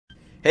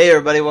Hey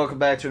everybody, welcome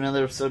back to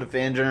another episode of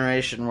Fan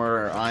Generation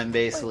where I'm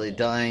basically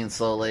dying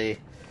slowly.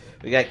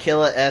 We got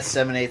Killa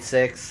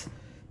S786,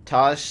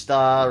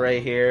 Tashta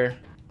right here,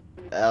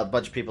 a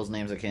bunch of people's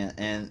names I can't,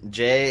 and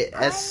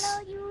Escavello.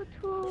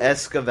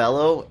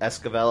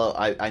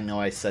 I know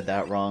I said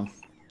that wrong.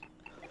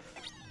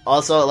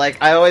 Also,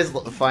 like, I always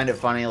find it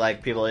funny,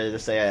 like, people either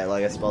say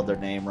I spelled their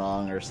name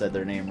wrong or said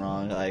their name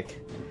wrong, like,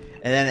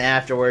 and then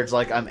afterwards,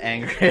 like, I'm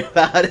angry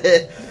about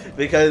it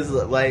because,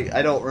 like,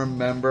 I don't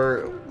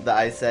remember that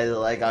I said,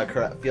 like,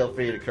 feel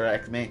free to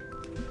correct me.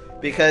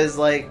 Because,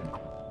 like,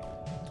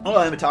 oh,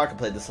 I'm a talk and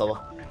play this level.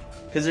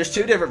 Because there's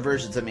two different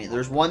versions of me.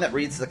 There's one that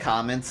reads the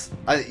comments.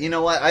 You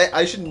know what?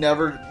 I should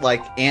never,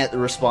 like,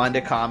 respond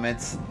to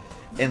comments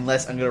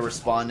unless I'm going to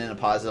respond in a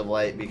positive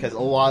light. Because a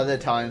lot of the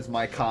times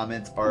my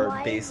comments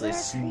are basically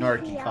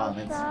snarky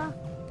comments.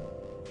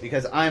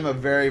 Because I'm a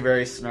very,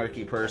 very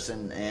snarky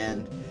person.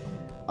 And,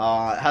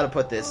 how to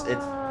put this?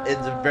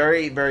 It's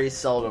very, very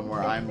seldom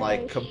where I'm,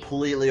 like,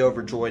 completely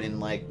overjoyed in,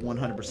 like,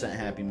 100%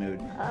 happy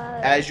mood.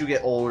 As you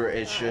get older,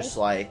 it's just,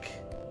 like,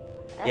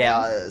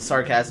 yeah,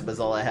 sarcasm is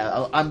all I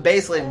have. I'm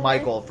basically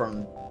Michael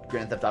from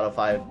Grand Theft Auto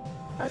 5.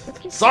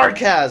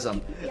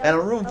 Sarcasm! And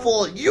a room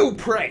full of you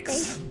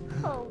pricks!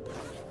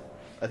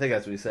 I think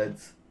that's what he said.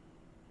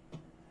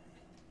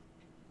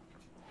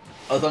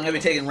 Also, I'm gonna be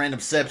taking random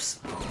sips.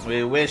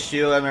 We wish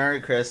you a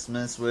Merry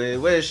Christmas. We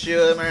wish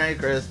you a Merry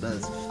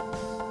Christmas.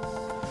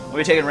 I'm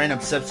gonna be taking random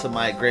sips of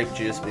my grape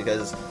juice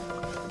because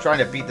I'm trying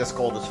to beat this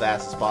cold as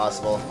fast as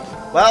possible.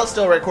 While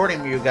still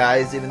recording you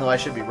guys, even though I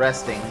should be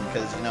resting,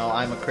 because, you know,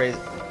 I'm a crazy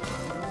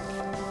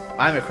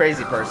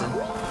person.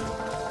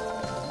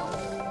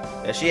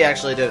 Yeah, she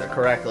actually did it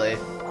correctly.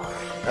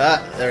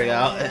 There we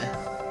go.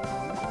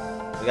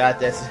 We got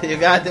this. You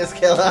got this,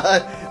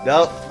 Killa.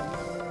 Nope.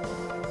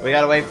 We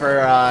gotta wait for,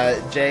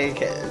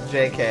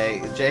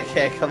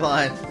 JK, come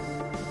on.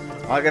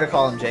 I'm gonna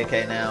call him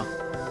JK now.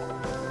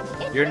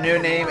 Your new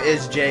name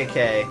is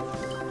JK.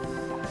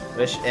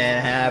 Wish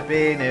and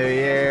Happy New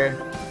Year.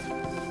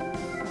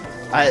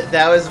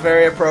 That was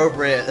very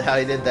appropriate how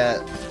he did that.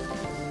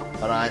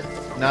 Hold on.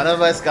 None of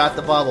us got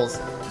the bubbles.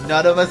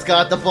 None of us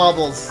got the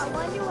bubbles.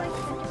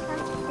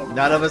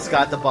 None of us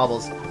got the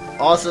bubbles.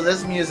 Also,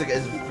 this music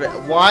is...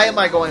 Why am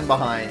I going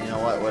behind? You know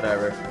what?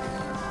 Whatever.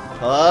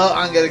 Hello?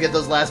 I'm gonna get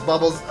those last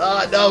bubbles.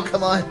 No,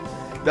 come on.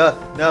 No.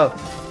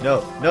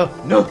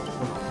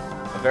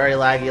 A very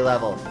laggy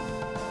level.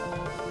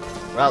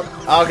 Well,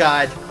 oh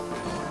god.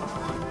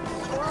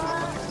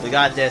 We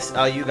got this.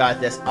 Oh, you got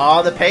this.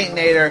 Oh, the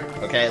Paintinator.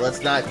 Okay,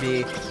 let's not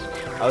be...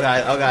 Oh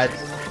god, oh god.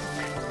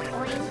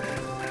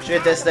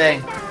 Shoot this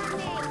thing.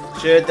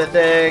 Shoot the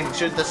thing.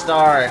 Shoot the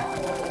star.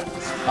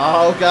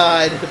 Oh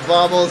god,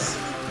 bubbles.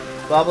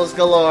 Bubbles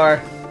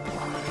galore.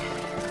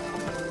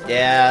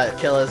 Yeah,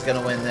 Killa's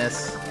gonna win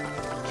this.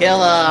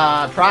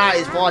 Killa!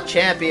 Prize for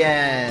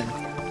champion!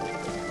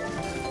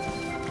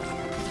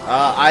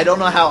 I don't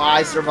know how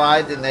I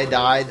survived and they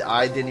died.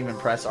 I didn't even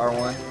press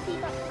R1.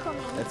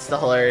 It's the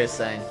hilarious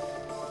thing.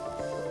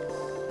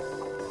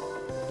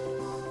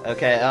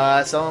 Okay,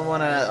 someone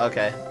wanna...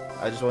 Okay,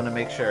 I just wanna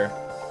make sure.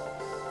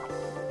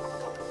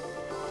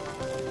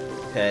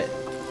 Okay.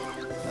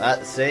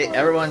 See?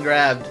 Everyone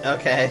grabbed.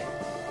 Okay.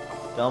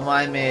 Don't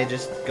mind me,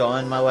 just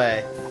going my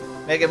way.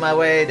 Making my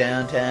way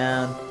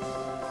downtown.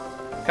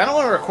 Kinda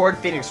want to record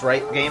Phoenix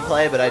Wright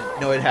gameplay, but I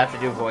know I'd have to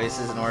do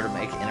voices in order to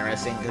make it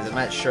interesting, because I'm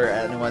not sure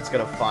anyone's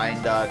gonna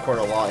find Court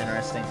of Law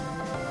interesting.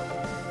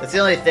 That's the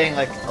only thing,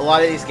 like, a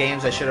lot of these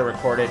games I should have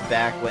recorded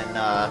back when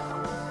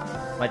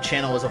my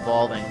channel was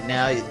evolving.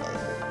 Now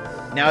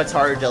it's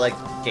hard to, like,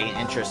 gain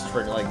interest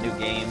for, like, new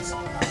games.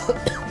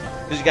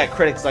 Because you got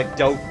critics like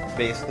Dope,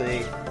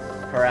 basically,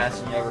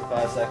 harassing you every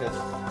 5 seconds.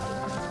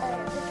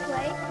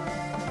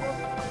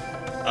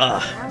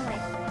 Ugh.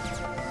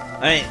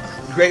 I mean,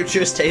 grape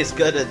juice tastes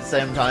good at the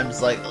same time,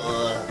 it's like,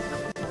 ugh.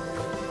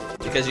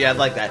 Because you have,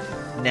 like, that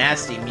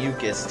nasty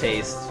mucus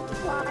taste.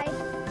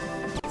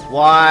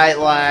 Why?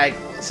 Like,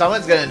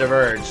 someone's gonna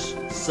diverge.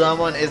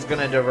 Someone is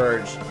gonna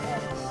diverge.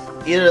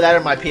 Either that or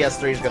my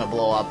PS3 is gonna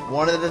blow up.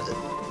 One of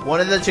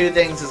the two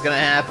things is gonna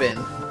happen.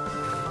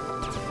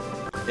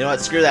 You know what?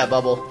 Screw that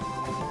bubble.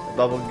 The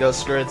bubble can go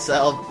screw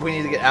itself. We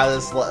need to get out of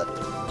this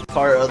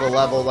part of the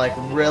level, like,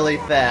 really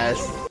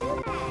fast.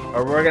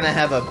 Or we're gonna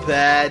have a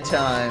bad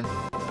time.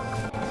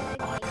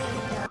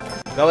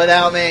 Go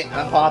without me.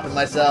 I'm popping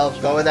myself.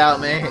 Go without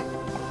me.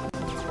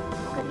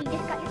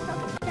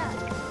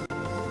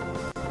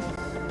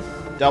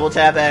 Double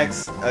tap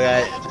X.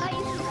 Okay.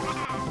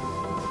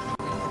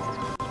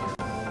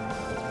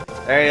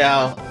 There you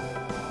go.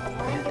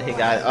 He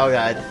got it. Oh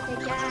god.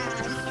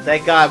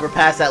 Thank god we're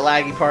past that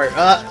laggy part.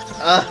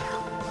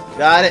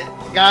 Got it.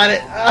 Got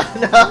it.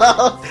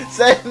 No.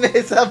 Save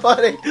me,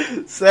 somebody.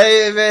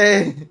 Save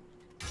me.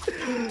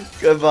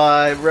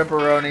 Goodbye,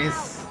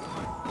 ripperonis.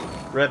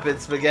 Rippin'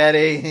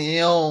 spaghetti.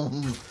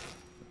 Yum.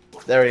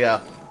 There we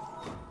go.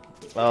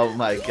 Oh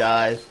my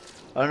god.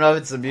 I don't know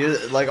if it's the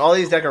music. Like, all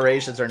these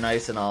decorations are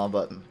nice and all,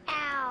 but...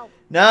 Ow.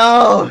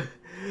 No!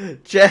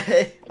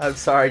 Jay! I'm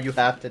sorry, you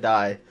have to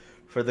die.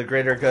 For the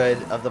greater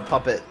good of the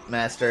Puppet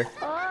Master.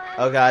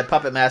 Oh god,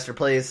 Puppet Master,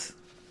 please.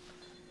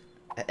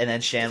 And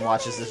then Shan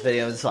watches this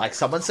video and is like,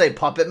 someone say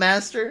Puppet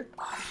Master?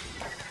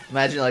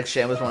 Imagine like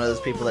Shan was one of those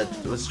people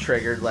that was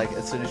triggered like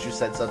as soon as you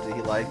said something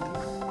he liked.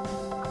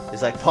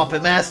 He's like,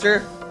 Puppet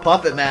Master?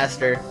 Puppet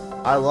Master.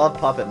 I love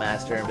Puppet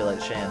Master. And be like,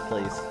 Shan,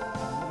 please.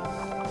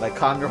 Like,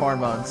 calm your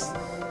hormones.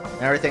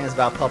 Everything is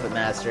about Puppet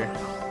Master.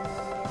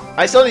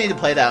 I still need to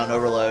play that on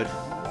Overload.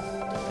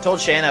 I told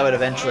Shan I would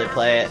eventually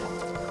play it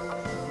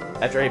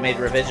after he made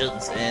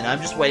revisions, and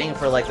I'm just waiting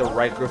for like the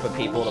right group of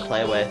people to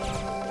play with.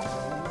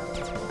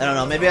 I don't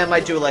know, maybe I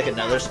might do like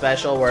another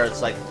special where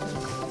it's like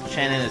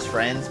Shan and his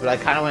friends, but I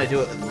kind of want to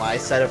do it with my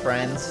set of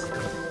friends.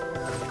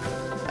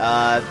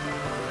 I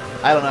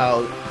don't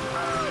know,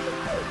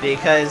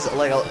 because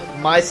like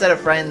my set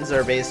of friends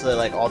are basically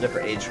like all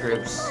different age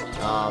groups.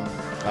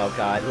 Oh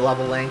god,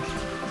 level link.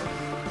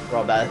 We're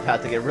all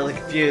about to get really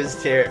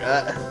confused here.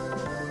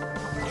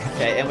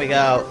 Okay, in we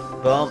go.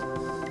 Boom.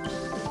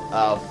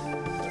 Oh.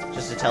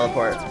 Just a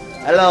teleport.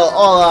 Hello,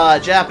 hola,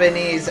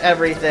 Japanese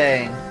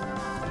everything.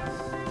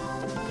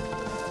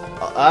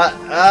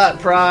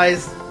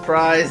 Prize.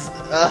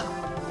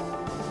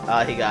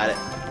 He got it.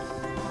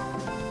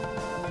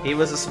 He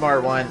was a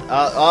smart one.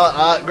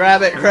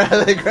 Grab it.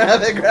 Everyone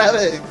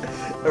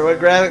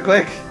grab it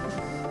quick.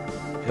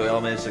 We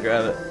all managed to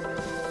grab it.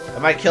 I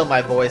might kill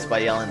my voice by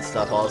yelling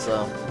stuff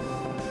also.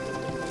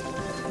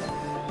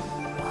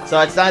 So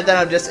it's not that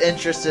I'm just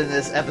interested in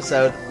this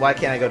episode. Why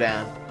can't I go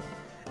down?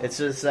 It's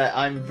just that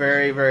I'm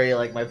very, very,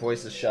 like, my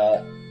voice is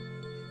shot.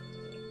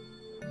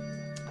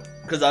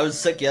 Because I was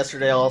sick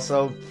yesterday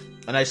also,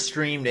 and I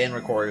streamed and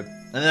recorded.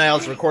 And then I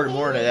also recorded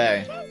more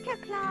today.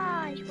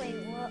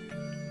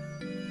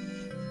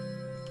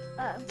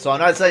 So I'm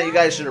not saying you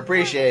guys should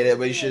appreciate it,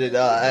 but you should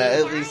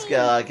at least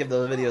give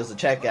the videos a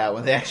check out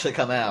when they actually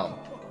come out.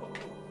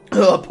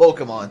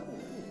 Pokemon.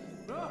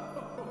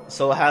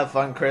 So have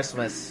fun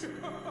Christmas.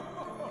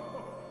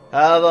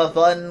 Have a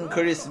fun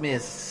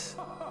Christmas.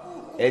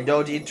 And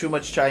don't eat too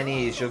much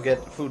Chinese, you'll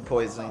get food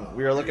poisoning.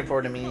 We are looking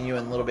forward to meeting you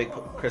in Little Big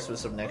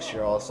Christmas of next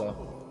year also.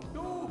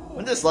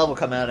 When does this level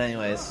come out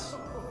anyways?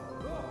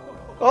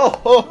 Oh,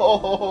 ho, ho,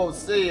 ho, ho,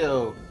 see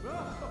you!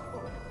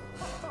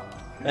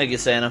 Thank you,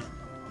 Santa.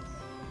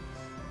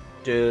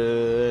 I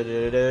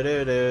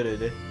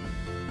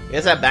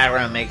guess that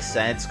background makes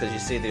sense, because you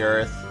see the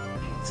Earth.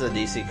 It's a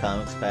DC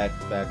Comics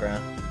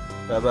background.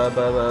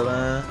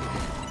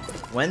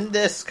 When did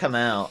this come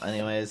out?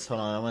 Anyways,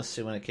 hold on, I want to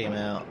see when it came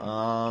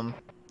out.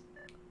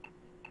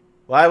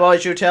 Why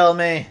won't you tell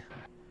me?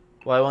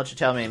 Why won't you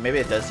tell me? Maybe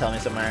it does tell me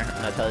somewhere.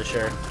 I'm not entirely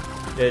sure.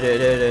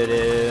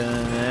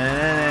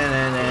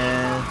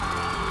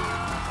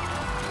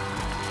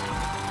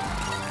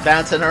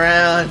 Bouncing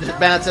around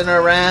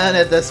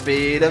at the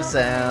speed of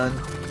sound.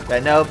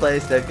 Got no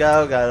place to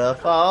go, gotta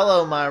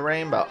follow my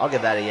rainbow. I'll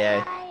give that a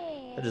yay.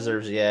 That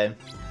deserves a yay.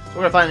 So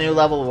we're gonna find a new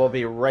level, we'll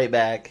be right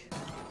back.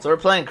 So we're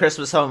playing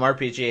Christmas Home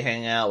RPG,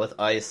 hanging out with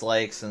ice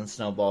lakes and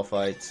snowball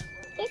fights.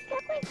 It's a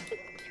Christmas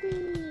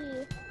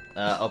tree.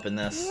 Open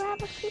this. You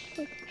have a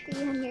Christmas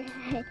tree on your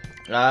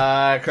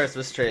head.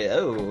 Christmas tree.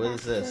 Oh, what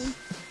is this?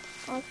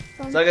 Awesome.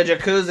 It's like a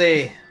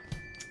jacuzzi.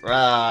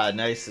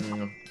 Nice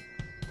and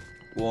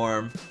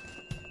warm.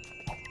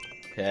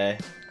 Okay.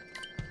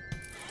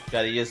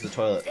 Gotta use the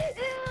toilet.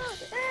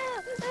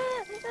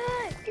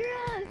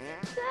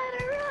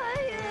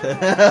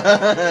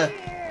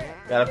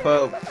 Gotta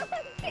poke.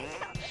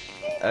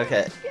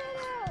 Okay.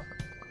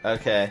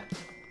 Okay.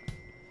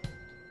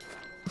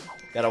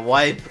 Gotta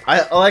wipe.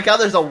 I like how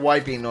there's a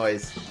wiping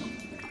noise.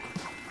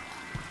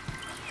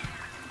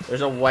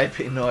 There's a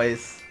wiping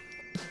noise.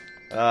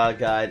 Oh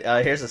god.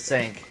 Here's a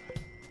sink.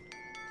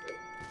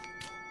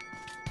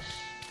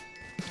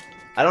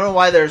 I don't know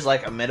why there's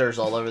like emitters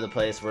all over the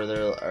place where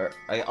there are.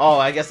 Oh,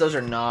 I guess those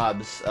are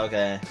knobs.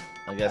 Okay.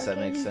 I guess that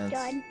makes sense.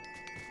 Done.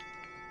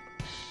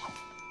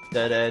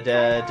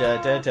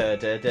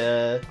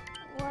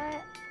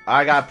 What?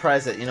 I got a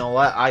present. You know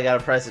what? I got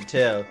a present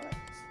too.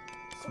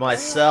 It's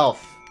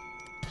myself.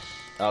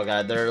 Oh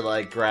god, they're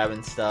like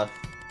grabbing stuff.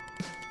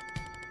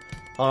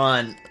 Hold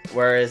on.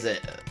 Where is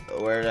it?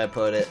 Where did I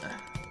put it?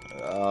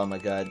 Oh my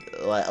god.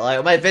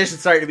 Like my vision's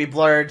starting to be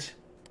blurred.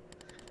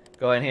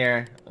 Go in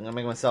here. I'm gonna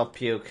make myself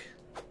puke.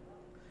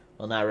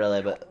 Well, not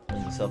really, but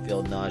make myself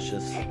feel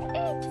nauseous.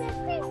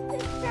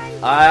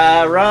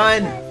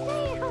 Run!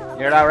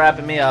 You're not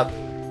wrapping me up.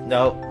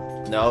 Nope.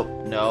 Nope.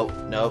 Nope.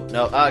 Nope.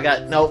 Nope. Oh, I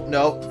got. Nope.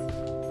 Nope.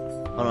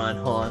 Hold on.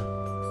 Hold on.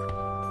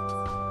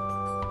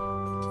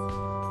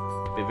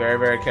 Be very,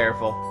 very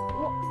careful.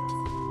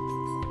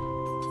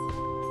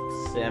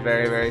 Stand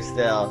very, very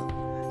still.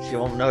 She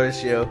won't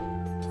notice you.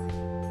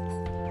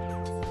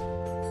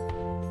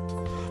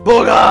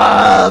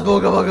 Booga!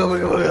 Booga, booga,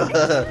 booga,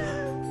 booga!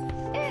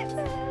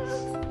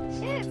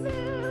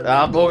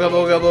 Ah, booga,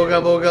 booga, booga,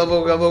 booga,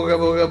 booga, booga,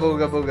 booga,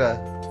 booga, booga.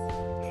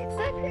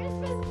 A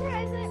Christmas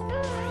present!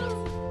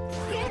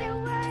 Get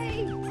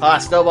away! Ah,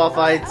 snowball I'll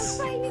fights.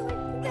 fight you with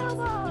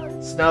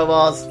snowballs!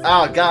 Snowballs.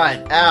 Oh, God.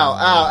 Ow,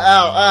 ow,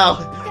 ow, ow.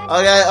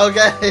 Okay,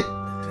 okay.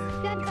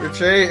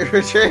 Retreat!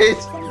 Retreat!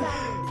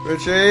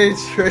 Retreat!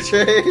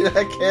 Retreat!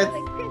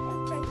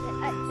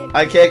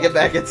 I can't get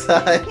back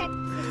inside.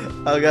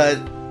 Oh god.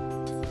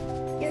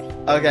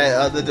 Okay,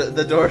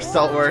 the doors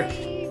don't work.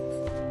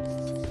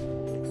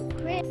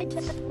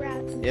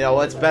 You know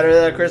what's better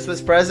than a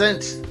Christmas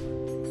present?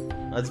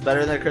 What's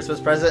better than a Christmas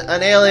present?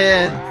 An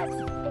alien!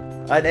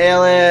 An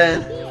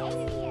alien!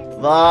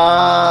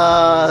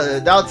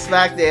 Don't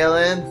smack the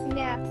alien.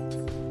 Yeah.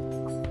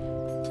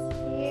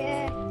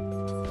 Yeah.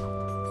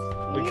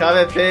 We come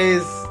in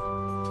peace.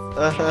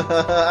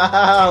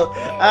 Ow!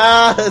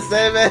 Ow!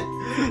 Save me!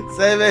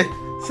 Save me!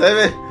 Save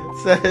me!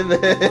 Save me!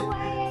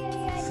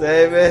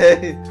 Save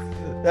me!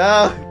 No!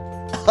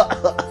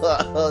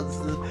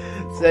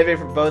 Save me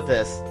from both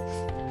this.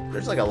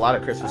 There's like a lot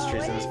of Christmas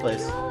trees in this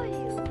place.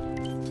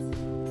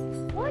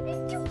 Where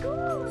did you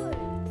go?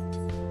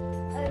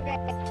 Okay.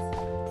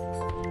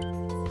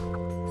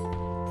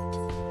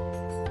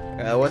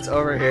 What's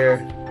over here?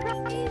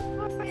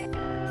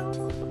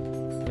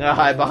 No,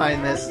 hide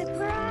behind this.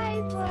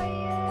 Surprise for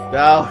you.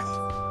 No!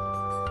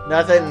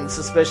 Nothing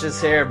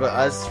suspicious here but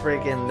us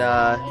freaking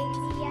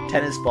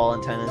tennis ball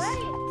antennas.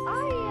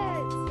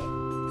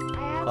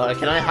 Oh,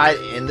 can I hide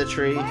in the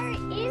tree?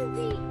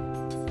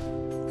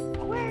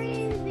 Where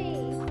is he?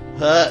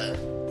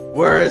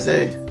 Where is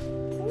he?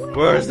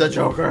 Where's the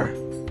Joker?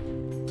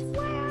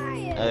 Where are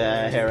you?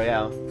 Okay, here we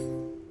go.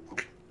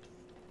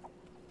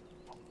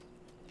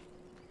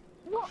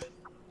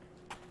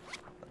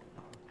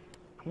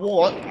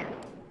 What?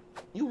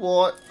 You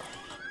what?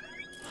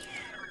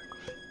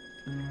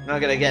 You're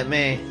not gonna get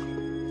me.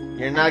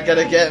 You're not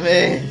gonna get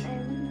me.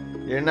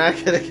 You're not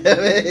gonna get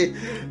me.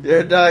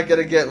 You're not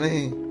gonna get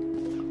me.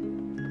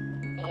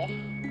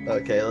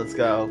 Okay, let's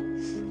go.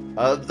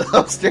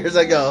 Upstairs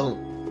I go.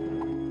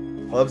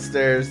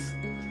 Upstairs.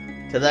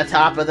 To the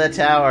top of the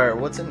tower.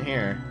 What's in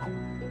here?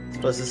 I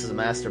suppose this is a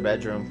master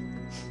bedroom.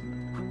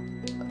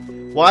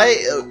 Why?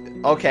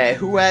 Okay,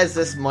 who has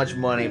this much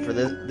money for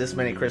this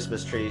many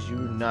Christmas trees? You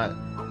do not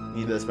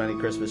need this many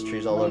Christmas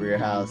trees all over your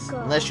house.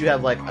 Unless you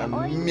have like a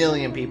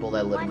million people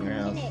that live in your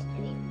house.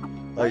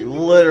 Like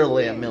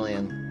literally a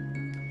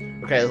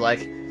million. Okay,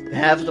 like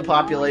half the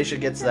population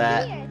gets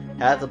that.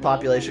 Half the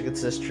population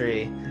gets this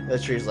tree.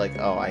 This tree's like,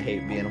 oh, I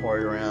hate being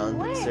hoarded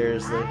around.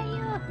 Seriously.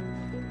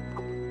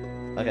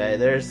 Okay,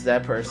 there's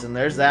that person.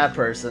 There's that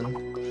person.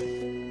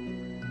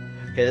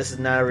 Okay, this is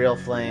not a real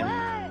flame.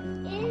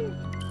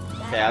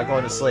 Okay, I'm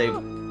going to sleep.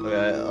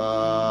 Okay,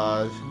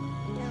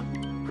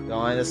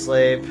 going to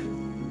sleep.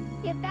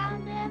 You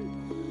found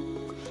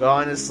him?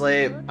 Going to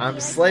sleep. I'm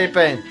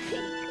sleeping.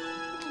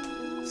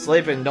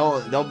 Sleeping.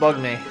 Don't bug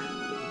me.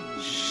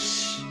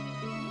 Shh.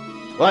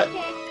 What?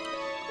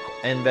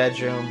 In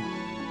bedroom.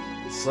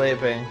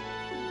 Sleeping.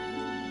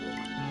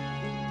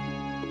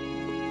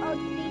 Oh,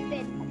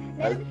 sleeping.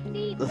 Let him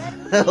sleep.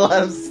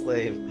 Let him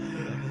sleep.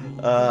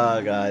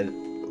 Oh god.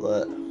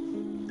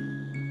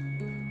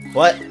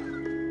 What?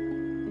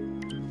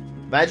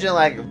 Imagine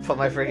like put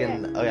my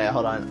freaking. Okay,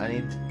 hold on. I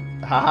need.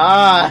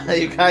 Haha!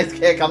 You guys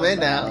can't come in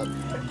now.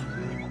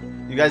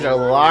 You guys are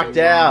locked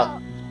out.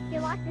 He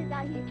locked us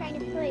out. He's trying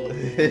to sleep.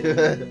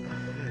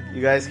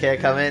 You guys can't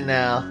come in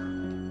now.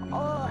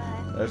 Oh.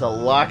 There's a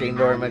locking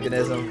door Come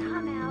mechanism.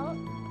 out.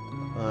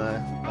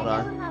 Hold I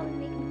on. know how we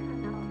make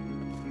him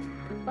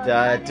come out.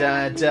 Dun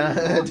dun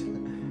dun.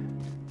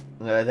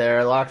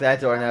 There, lock that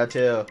door now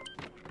too.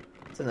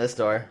 What's in this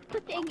door?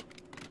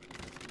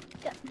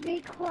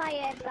 Be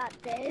quiet about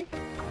this.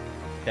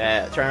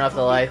 Okay, turn off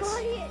the lights.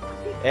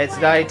 It's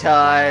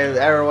nighttime.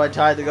 Everyone,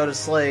 time to go to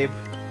sleep.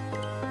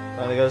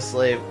 Time to go to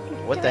sleep.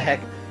 What the heck?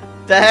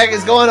 The heck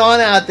is going on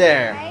out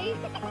there? Right?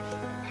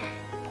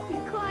 Be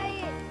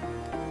quiet.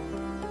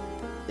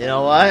 You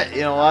know what?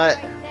 You know what?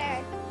 Right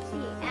there.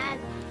 The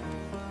ants.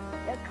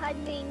 They're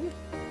cuddling.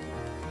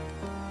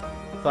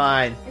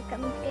 Fine. They're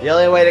coming The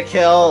only way to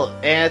kill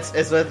ants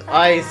is with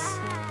ice.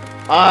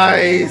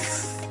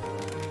 Ice.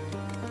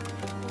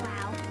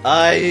 Wow.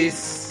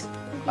 Ice.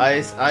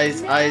 Ice,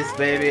 ice, ice,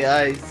 baby,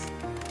 ice.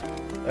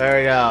 There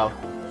we go.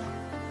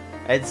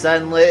 And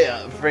suddenly,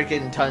 a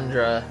freaking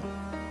tundra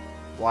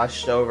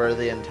washed over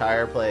the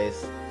entire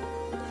place.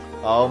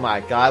 Oh my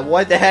god,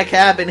 what the heck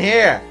happened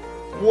here?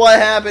 What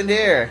happened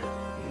here?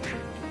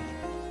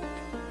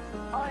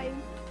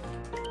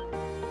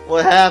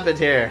 What happened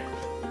here?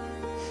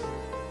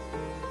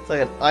 It's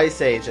like an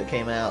ice age that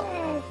came out.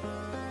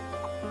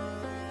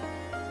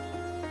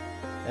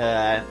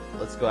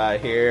 Let's go out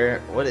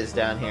here. What is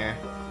down here?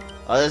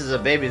 Oh, this is a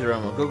baby's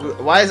room.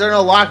 Why is there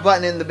no lock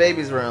button in the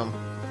baby's room?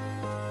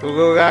 Goo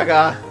goo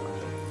gaga.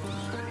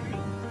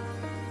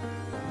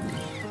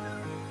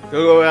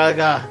 Goo goo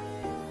gaga.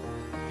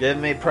 Give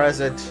me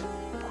present.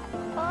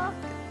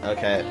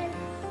 Okay.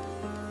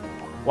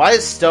 Why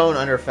is stone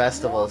under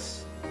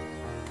festivals?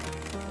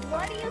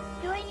 What are you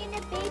doing in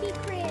the baby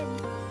crib?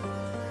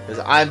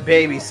 Because I'm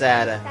Baby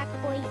Santa. That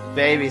boy.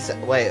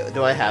 Wait,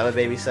 do I have a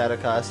Baby Santa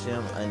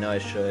costume? I know I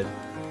should.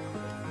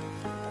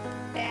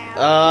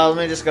 Yeah. Let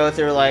me just go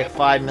through like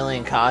 5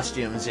 million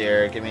costumes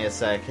here. Give me a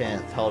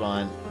second. Hold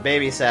on.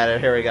 Baby Santa,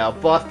 here we go.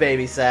 Buff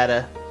Baby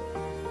Santa.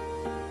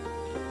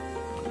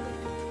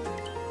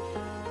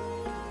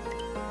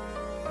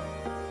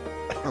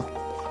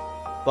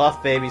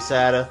 Buff baby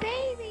Santa.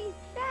 Baby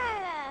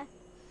Santa.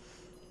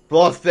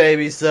 Buff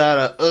baby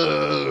Santa.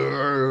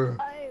 Oh.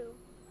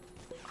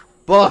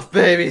 Buff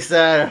baby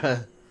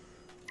Santa.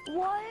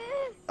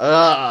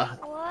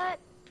 What?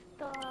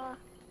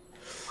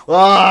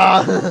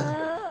 What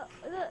the?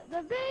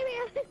 The baby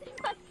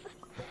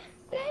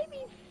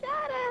baby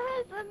Santa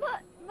has the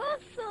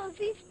muscles.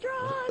 He's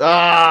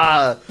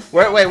strong.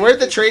 Where'd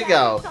the tree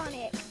go?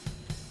 Sonic.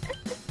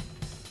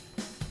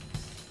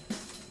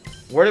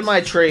 Where did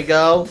my tree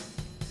go?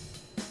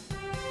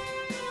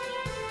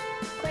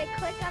 Click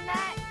on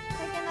that.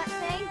 Click on that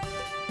thing.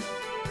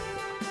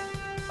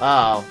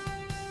 Oh.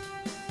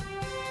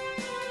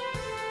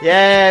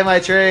 Yay, my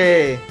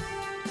tree!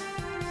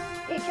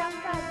 They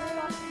chopped that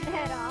Rudolph's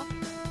head off.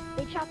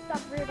 They chopped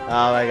off Rudolph's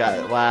Oh my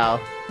head. god, wow.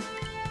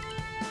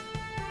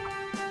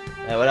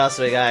 Hey, what else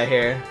do we got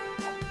here?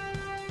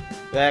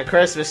 We got a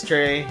Christmas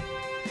tree.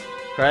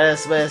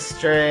 Christmas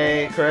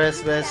tree,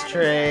 Christmas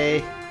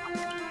tree.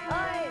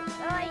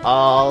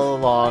 All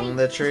along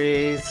the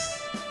trees.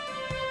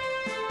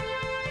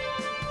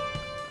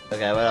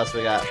 Okay, what else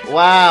we got?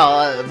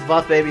 Wow,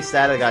 Buff Baby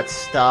Santa got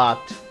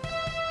stopped.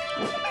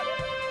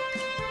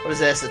 What is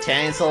this, a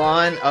tanning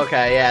salon?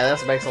 Okay, yeah,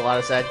 this makes a lot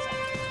of sense.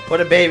 Put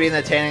a baby in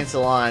the tanning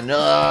salon. No,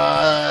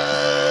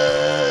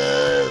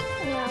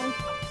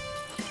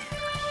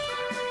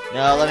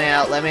 let me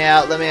out, let me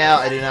out, let me out.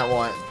 I do not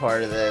want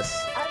part of this.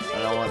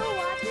 I don't want...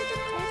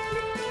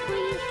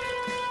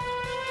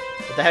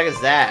 What the heck is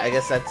that? I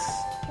guess that's...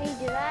 Can you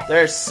do that?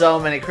 There's so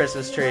many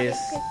Christmas trees.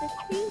 Christmas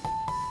tree?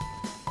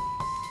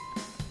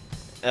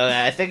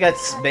 Okay, I think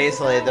that's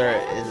basically it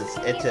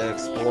to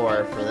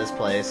explore for this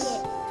place.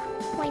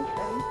 Point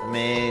them. Let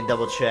me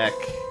double check.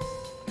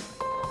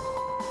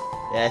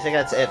 Yeah, I think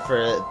that's it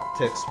to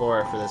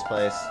explore for this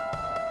place.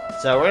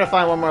 So we're gonna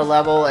find one more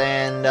level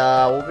and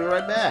we'll be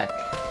right back.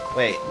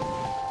 Wait,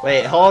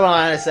 hold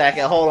on a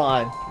second, hold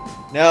on.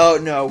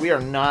 No, we are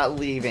not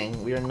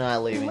leaving. We are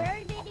not leaving. Where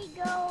did he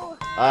go?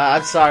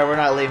 I'm sorry, we're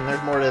not leaving.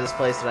 There's more to this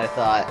place than I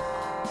thought.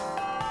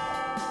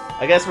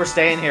 I guess we're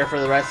staying here for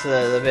the rest of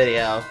the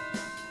video.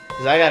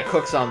 Because I gotta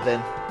cook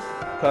something.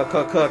 Cook.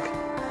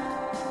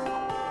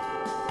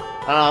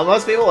 I don't know,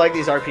 most people like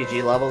these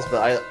RPG levels,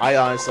 but I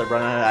honestly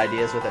run out of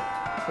ideas with it.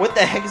 What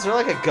the heck? Is there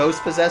like a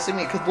ghost possessing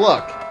me? Because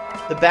look,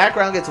 the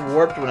background gets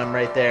warped when I'm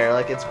right there.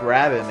 Like it's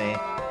grabbing me.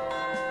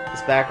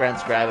 This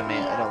background's grabbing me.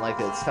 I don't like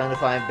it. It's time to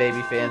find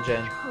Baby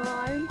Fangen.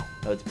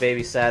 No, it's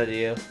Baby Santa to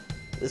you.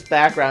 This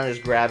background is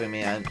grabbing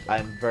me.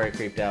 I'm very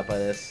creeped out by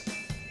this.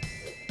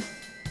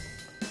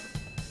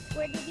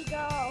 Where did he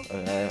go?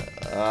 Okay,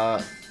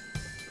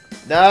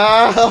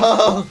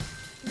 no!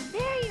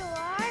 There you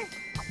are.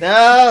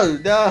 No!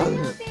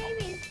 Little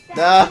baby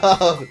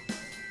Santa.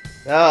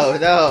 No!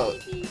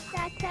 Baby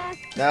Santa.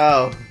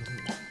 No!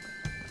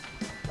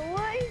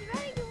 What? He's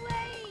running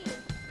away.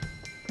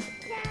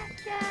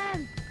 Catch him.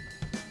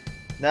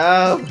 No!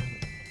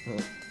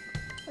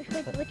 Which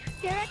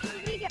direction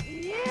did he go?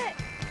 Yeah.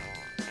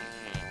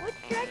 Which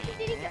direction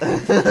did he go?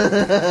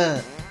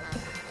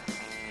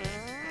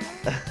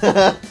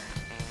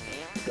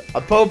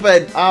 I'm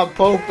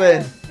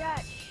pooping!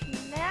 That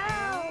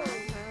smell.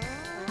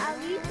 At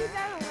least you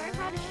gotta learn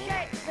how to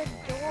shut the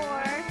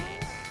door.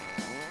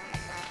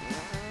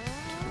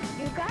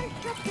 You gotta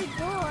shut the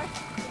door.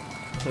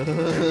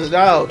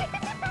 No!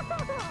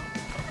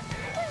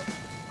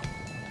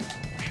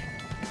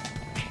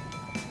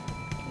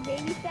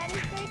 Baby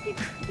Santa's going to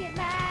get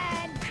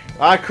mad.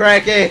 Ah,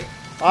 cranky!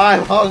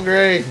 I'm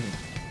hungry!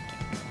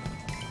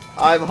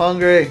 I'm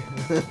hungry!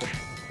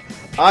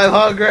 I'm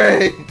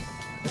hungry!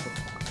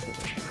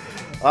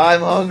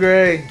 I'm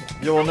hungry!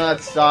 You will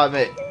not stop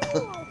me.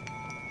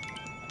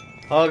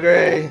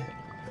 Hungry!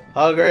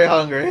 Hungry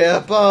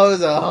hippos!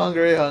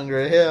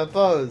 Hungry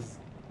hippos!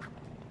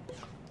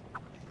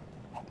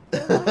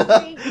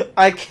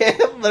 I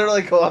can't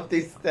literally go up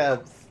these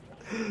steps.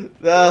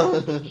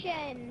 No!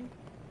 Kitchen.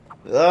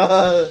 Come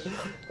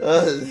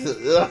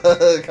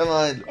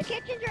on. The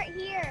kitchen's right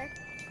here.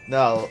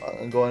 No,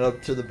 I'm going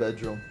up to the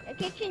bedroom. The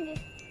kitchen is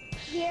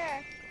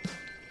here.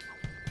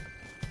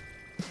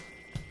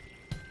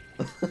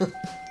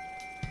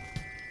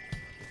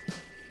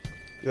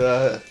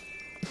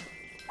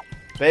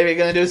 Baby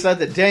gonna do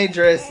something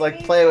dangerous,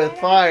 like play with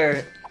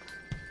fire.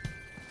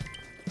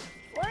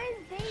 Where is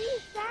Baby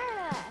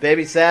Santa?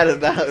 Baby Santa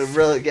about to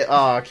really get...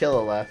 Oh,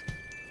 Killer left.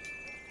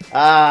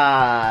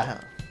 Ah.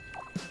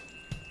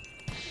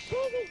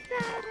 Baby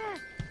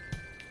Santa.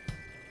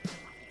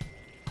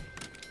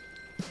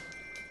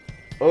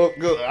 Oh,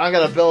 good. I'm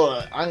gonna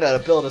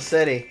build a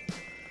city.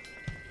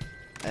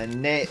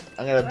 And Nate,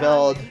 I'm gonna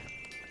build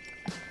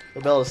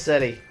a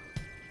city.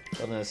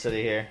 Building a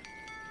city here.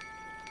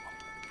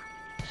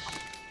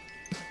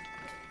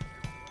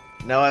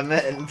 No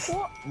admittance.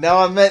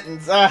 No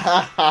admittance. What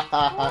is going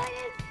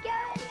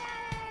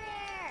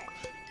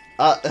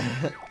on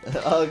there?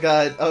 Oh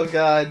god. Oh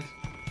god.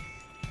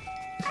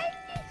 I'm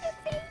just a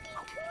baby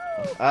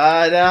poop.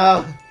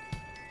 No.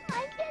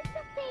 I'm just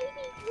a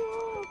baby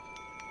poop.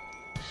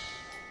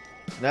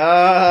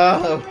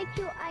 No. Put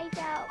your eyes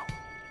out.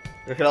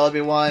 There could only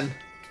be one.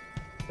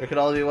 There could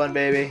only be one,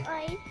 baby.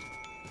 Ice.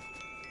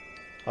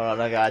 Hold on,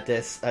 I got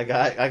this. I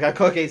got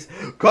cookies.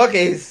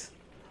 Cookies!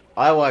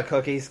 I want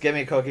cookies. Give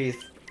me cookies.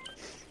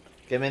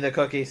 Give me the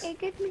cookies. It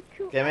gives me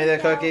two Give me the ice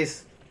out.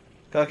 cookies.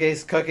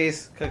 Cookies,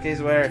 cookies, cookies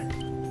where?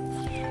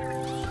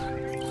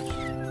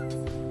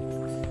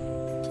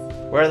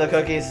 Where are the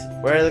cookies?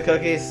 Where are the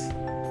cookies?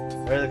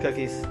 Where are the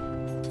cookies?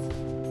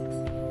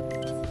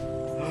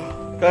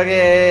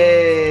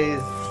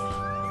 Cookies!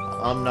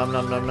 Nom nom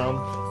nom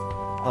nom.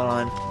 Hold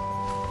on.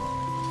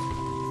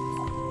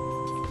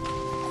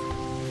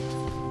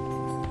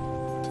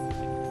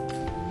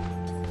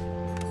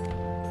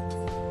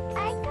 I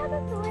got a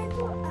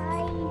little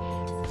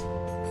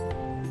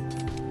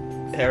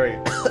ice. Harry. I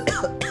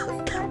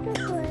got a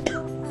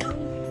little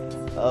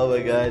ice. Oh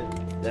my god.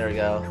 There we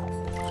go.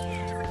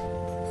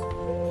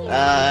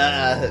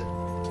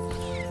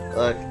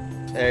 Look.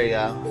 There you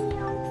go.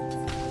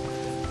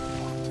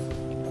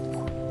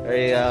 There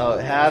you go.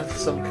 Have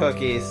some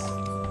cookies.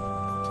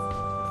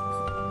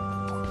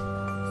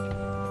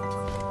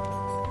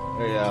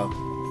 There you go.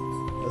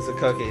 Those are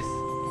cookies.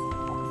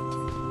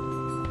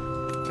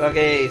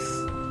 Cookies!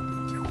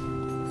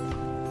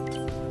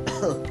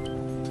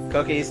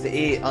 Cookies to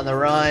eat on the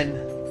run.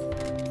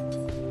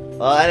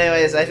 Well,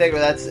 anyways, I think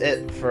that's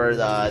it for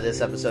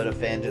this episode of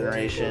Fan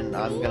Generation.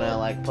 I'm gonna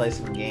like play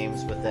some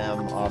games with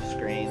them off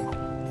screen,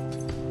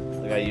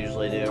 like I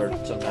usually do, or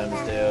sometimes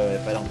do,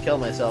 if I don't kill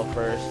myself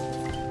first.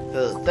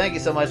 So thank you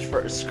so much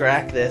for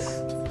Scrack this.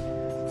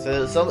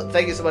 So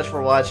thank you so much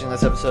for watching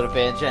this episode of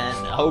Fan Gen.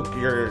 I hope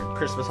your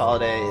Christmas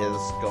holiday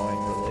is going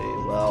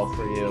really well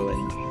for you,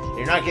 and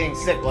you're not getting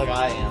sick like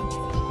I am.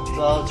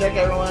 So check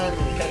everyone,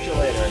 and catch you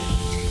later.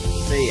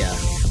 See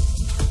ya.